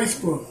hi,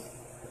 Facebook.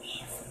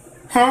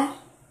 Huh?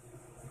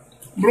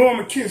 Blow him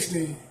a kiss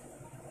then.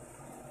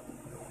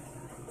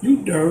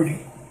 You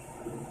dirty.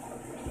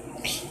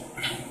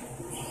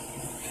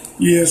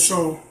 Yeah,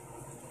 so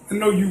I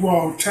know you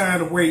all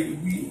tired of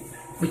waiting.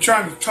 We're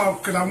trying to talk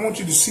because I want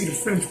you to see the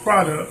finished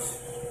product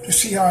to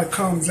see how it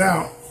comes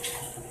out.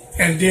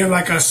 And then,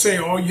 like I say,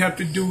 all you have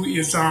to do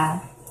is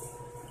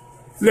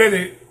let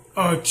it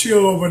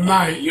chill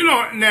overnight. You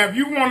know, now if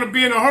you want to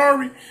be in a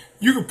hurry,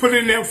 you can put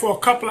it in there for a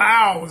couple of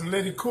hours and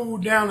let it cool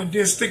down and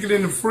then stick it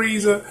in the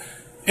freezer.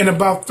 In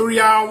about 3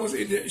 hours,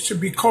 it should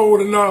be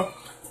cold enough.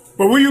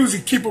 But we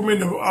usually keep them in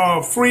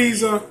the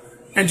freezer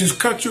and just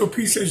cut you a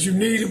piece as you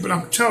need it. But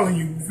I'm telling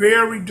you,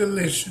 very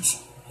delicious.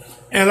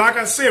 And like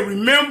I said,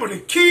 remember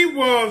the key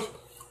was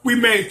we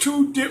made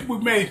two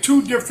different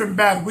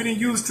batters. We didn't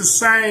use the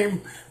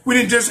same. We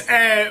didn't just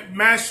add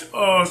mashed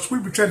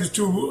sweet potatoes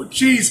to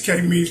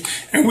cheesecake mix,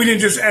 and we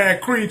didn't just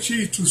add cream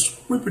cheese to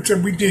sweet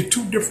potato. We did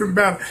two different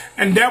batters,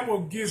 and that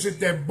what gives it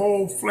that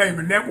bold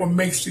flavor. And that what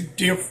makes it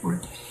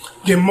different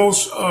than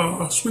most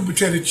sweet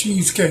potato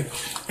cheesecake.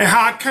 And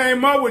how I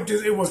came up with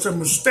this, it was a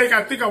mistake.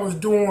 I think I was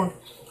doing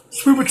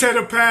sweet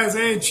potato pies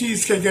and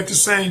cheesecake at the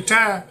same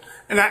time,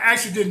 and I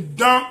actually didn't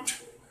dunk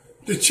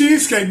the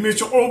cheesecake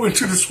mixture over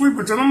into the sweet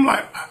potato. I'm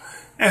like,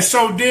 and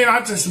so then I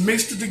just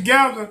mixed it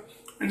together,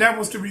 and that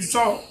was the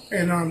result.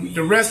 And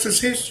the rest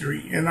is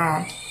history. And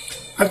I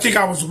think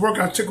I was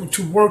working. I took them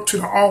to work to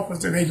the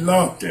office, and they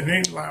loved it. And they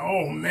was like,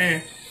 oh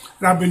man.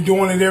 And I've been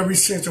doing it ever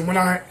since. And when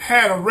I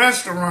had a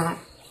restaurant,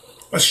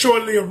 a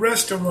short-lived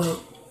restaurant,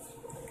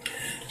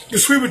 the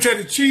sweet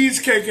potato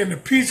cheesecake and the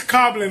peach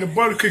cobbler and the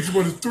butter cookies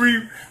were the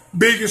three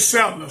biggest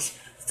sellers.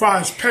 As far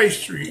as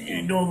pastry,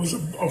 you know, it was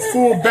a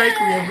full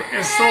bakery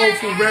and soul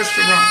food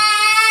restaurant.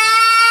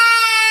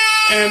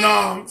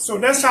 And so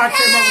that's how I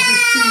came up with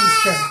this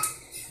cheesecake.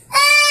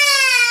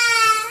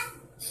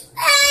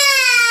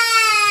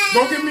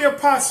 Go get me a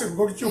popsicle.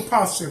 Go get you a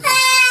popsicle.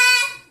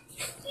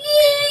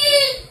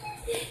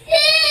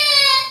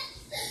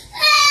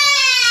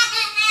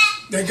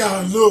 They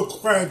got a little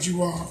quiet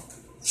you all.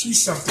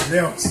 She's something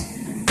else.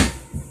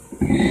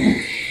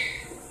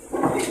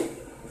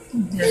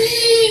 Yeah.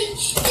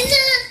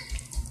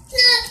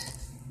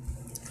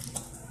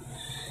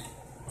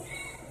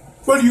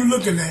 What are you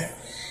looking at?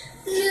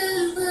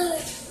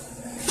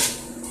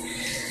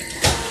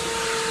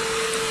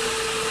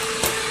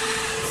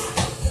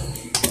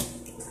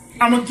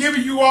 I'm gonna give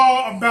you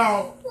all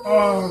about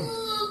I'm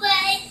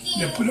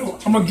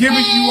gonna give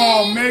you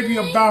all maybe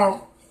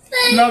about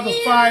another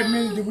 5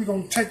 minutes that we're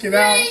gonna take it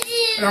out,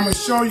 and I'm gonna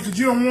show you because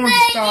you don't want it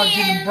to start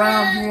getting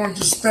brown. You want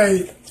it to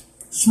stay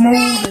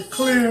smooth and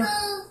clear.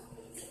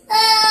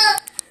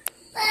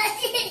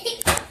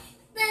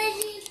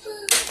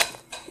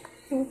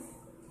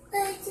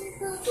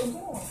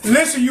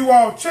 Listen, you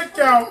all, check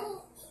out.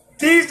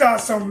 These are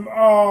some.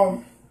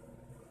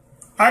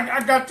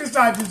 I got this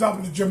idea off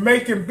of the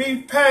Jamaican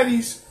beef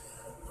patties.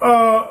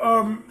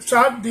 So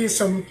I did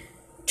some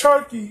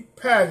turkey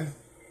patties,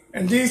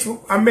 and these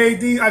I made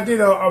these. I did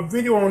a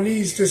video on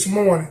these this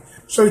morning.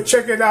 So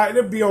check it out.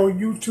 It'll be on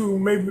YouTube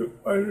maybe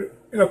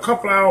in a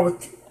couple of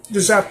hours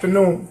this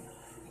afternoon.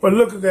 But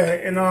look at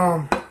that, and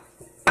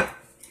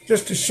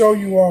just to show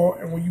you all,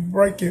 and when you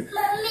break it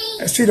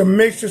and see the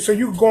mixture, so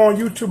you can go on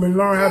YouTube and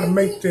learn how to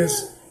make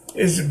this.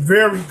 It's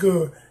very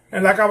good.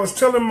 And like I was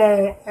telling them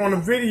on the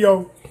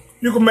video,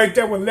 you can make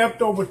that with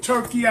leftover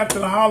turkey after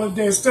the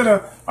holiday. Instead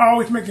of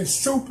always making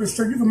soup and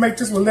stuff, you can make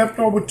this with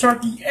leftover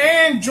turkey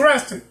and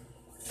dress it.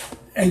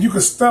 And you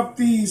can stuff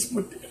these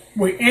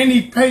with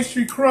any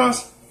pastry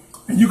crust,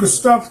 and you can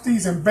stuff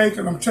these and bake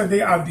them. I'm telling you,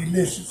 they are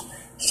delicious.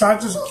 So I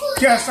just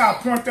guess I'll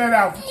point that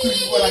out for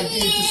you what I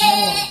did this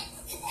morning.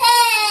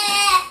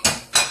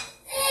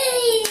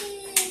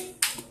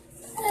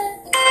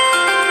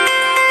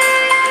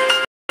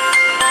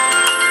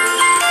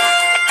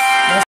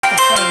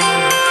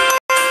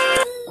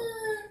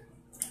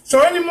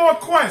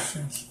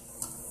 questions.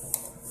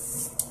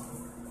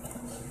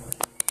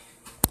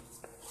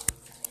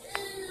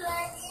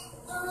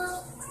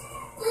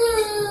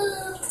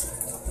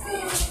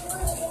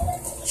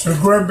 So the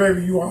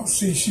grandbaby, you all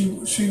see,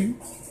 she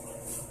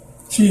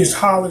is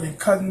hollering and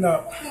cutting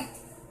up.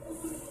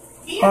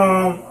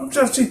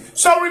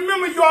 So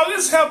remember, y'all,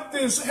 let's help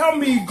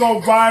me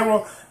go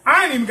viral.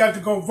 I ain't even got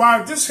to go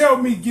viral. Just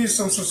help me get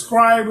some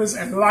subscribers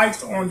and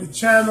likes on the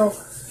channel.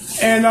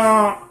 And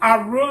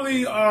I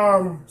really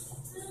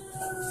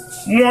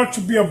want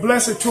to be a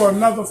blessing to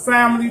another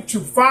family, to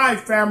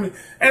 5 families.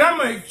 And I'm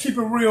going to keep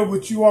it real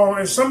with you all.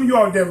 And some of you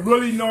all that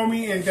really know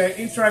me and that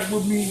interact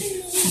with me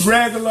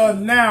regular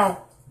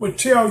now will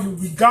tell you,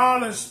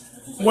 regardless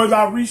whether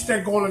I reach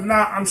that goal or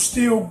not, I'm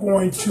still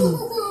going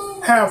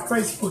to have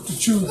Facebook to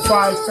choose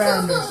 5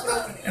 families.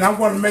 And I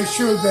want to make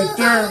sure that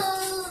their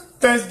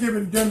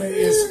Thanksgiving dinner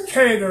is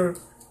catered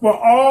with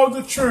all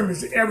the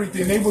trimmings,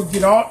 everything. They will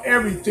get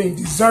everything,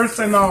 desserts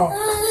and all,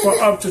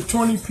 for up to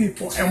 20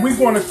 people. And we're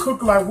going to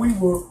cook like we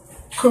will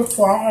cook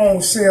for our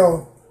own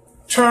self.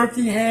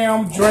 Turkey,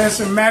 ham,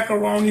 dressing,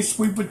 macaroni,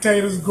 sweet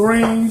potatoes,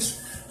 greens,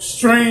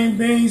 string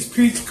beans,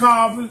 peach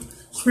cobbler,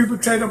 sweet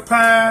potato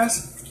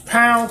pies,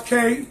 pound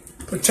cake,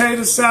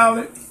 potato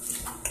salad.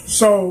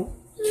 So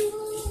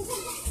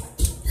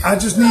I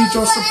just need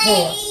your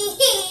support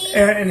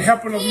and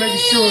helping us making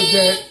sure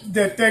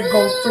that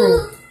go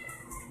through.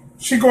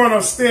 She going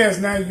upstairs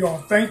now, y'all.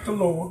 Thank the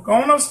Lord.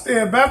 Going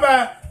upstairs.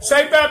 Bye-bye.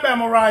 Say bye-bye,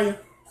 Mariah.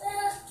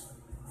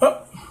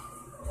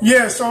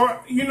 Yeah, so,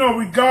 you know,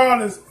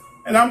 regardless,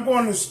 and I'm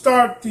going to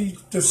start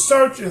the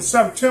search in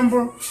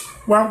September,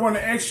 where I'm going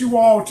to ask you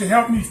all to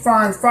help me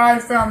find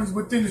 5 families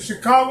within the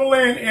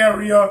Chicagoland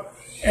area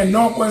and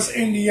Northwest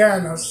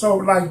Indiana. So,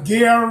 like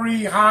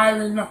Gary,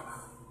 Highland,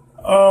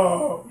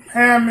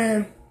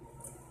 Hammond,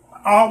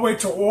 all the way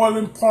to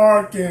Orland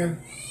Park and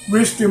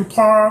Richmond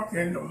Park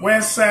and the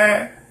West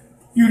Side.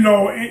 You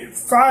know,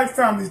 5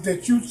 families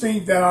that you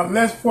think that are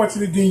less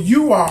fortunate than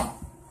you are.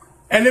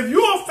 And if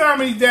you're a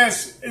family that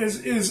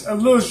is a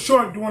little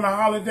short during the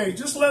holiday,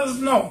 just let us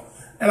know.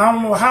 And I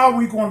don't know how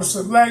we're going to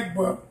select,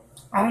 but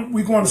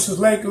we're going to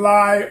select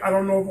live. I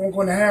don't know if I'm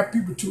going to have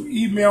people to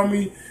email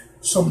me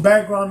some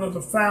background of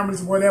the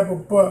families, whatever,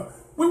 but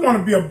we want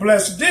to be a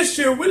blessing. This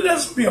year,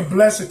 let's be a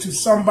blessing to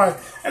somebody.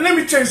 And let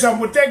me tell you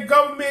something, with that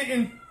government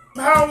in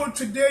power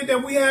today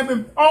that we have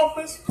in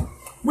office,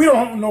 we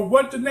don't know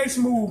what the next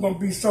move is going to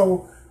be,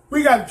 so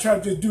we got to try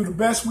to do the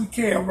best we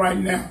can right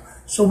now.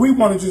 So we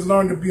want to just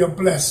learn to be a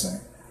blessing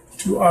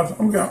to others.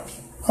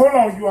 Hold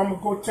on, you. I'm going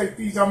to go take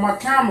these out. My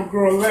camera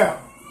girl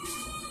left.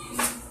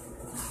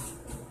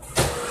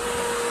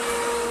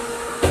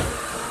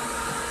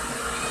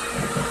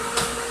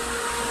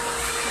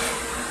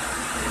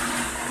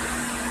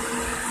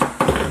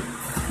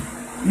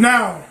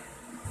 Now,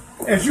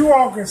 as you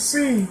all can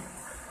see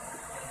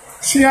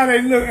how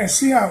they look and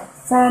see how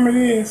firm it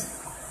is.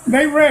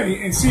 They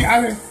ready, and see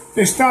how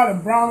they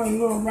started browning a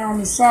little around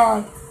the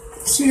side.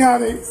 See how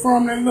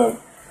firm they look.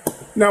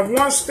 Now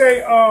once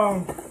they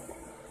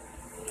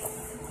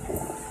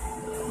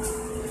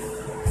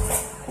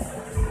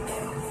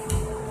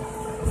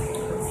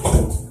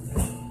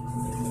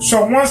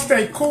once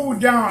they cool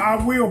down, I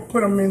will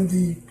put them in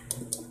the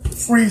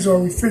freezer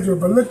or refrigerator.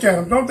 But look at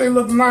them, don't they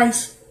look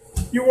nice?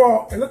 You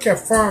all, and look how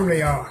firm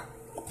they are.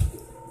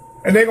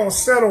 And they're gonna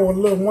settle a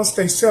little. Once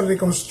they settle, they're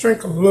gonna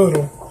shrink a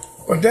little.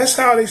 But that's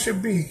how they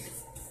should be.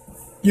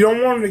 You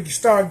don't want them to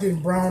start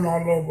getting brown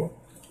all over.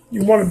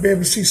 You want to be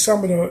able to see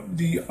some of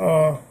the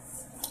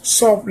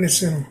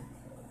softness in them.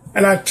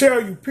 And I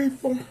tell you,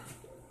 people,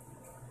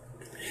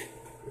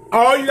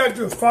 all you got to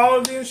do is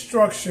follow the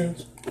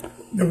instructions,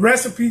 the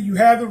recipe. You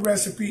have the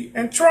recipe,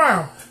 and try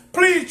them.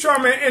 Please try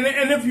them.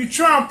 And if you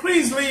try them,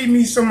 please leave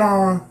me some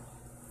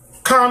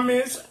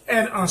comments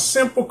at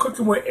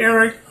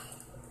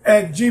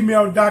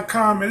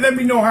simplecookingwitheric@gmail.com and let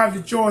me know how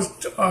the yours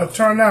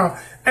turn out.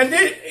 And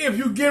then if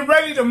you get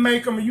ready to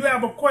make them and you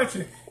have a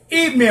question,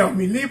 email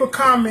me, leave a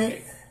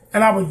comment,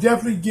 and I will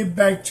definitely get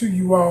back to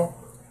you all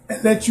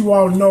and let you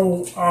all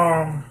know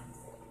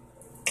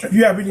if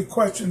you have any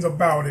questions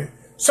about it.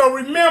 So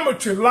remember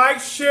to like,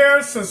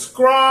 share,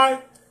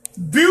 subscribe,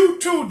 view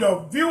too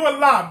though, view a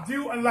lot.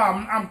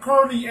 I'm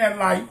currently at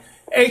like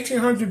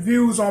 1,800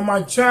 views on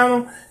my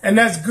channel, and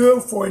that's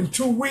good for in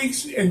 2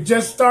 weeks and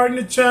just starting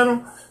the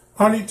channel.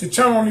 The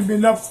channel only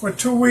been up for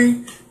 2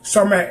 weeks,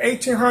 so I'm at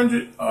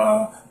 1,800,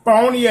 but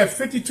only at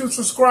 52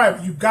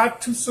 subscribers. You got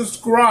to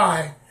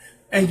subscribe,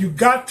 and you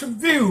got to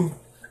view,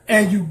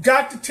 and you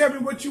got to tell me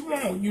what you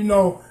want, you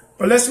know.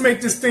 But let's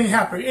make this thing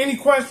happen. Any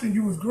question?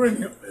 You was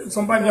grinning.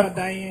 Somebody else?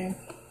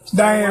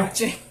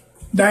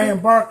 Diane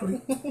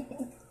Barkley.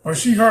 Or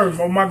she heard.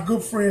 Or my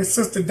good friend,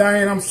 Sister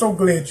Diane. I'm so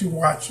glad you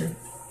watching.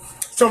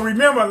 So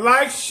remember,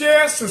 like,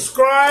 share,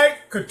 subscribe,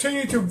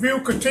 continue to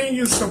view,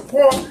 continue to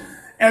support,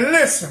 and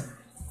listen.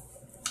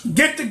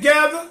 Get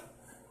together.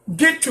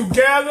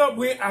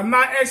 I'm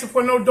not asking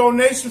for no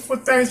donations for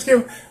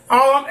Thanksgiving.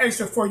 All I'm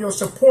asking for your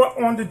support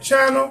on the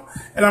channel,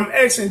 and I'm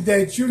asking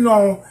that, you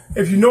know,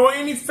 if you know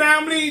any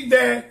family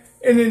that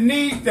in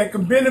need that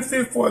can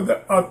benefit for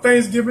the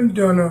Thanksgiving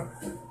dinner,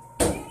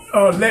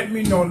 let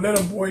me know. Let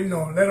a boy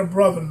know. Let a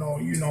brother know.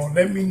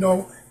 Let me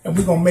know, and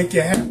we're gonna make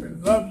it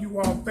happen. Love you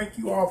all. Thank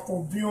you all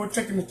for viewing,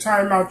 taking the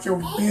time out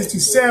your busy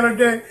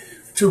Saturday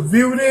to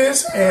view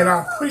this, and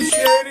I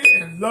appreciate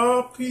it. And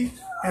love, peace,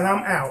 and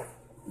I'm out.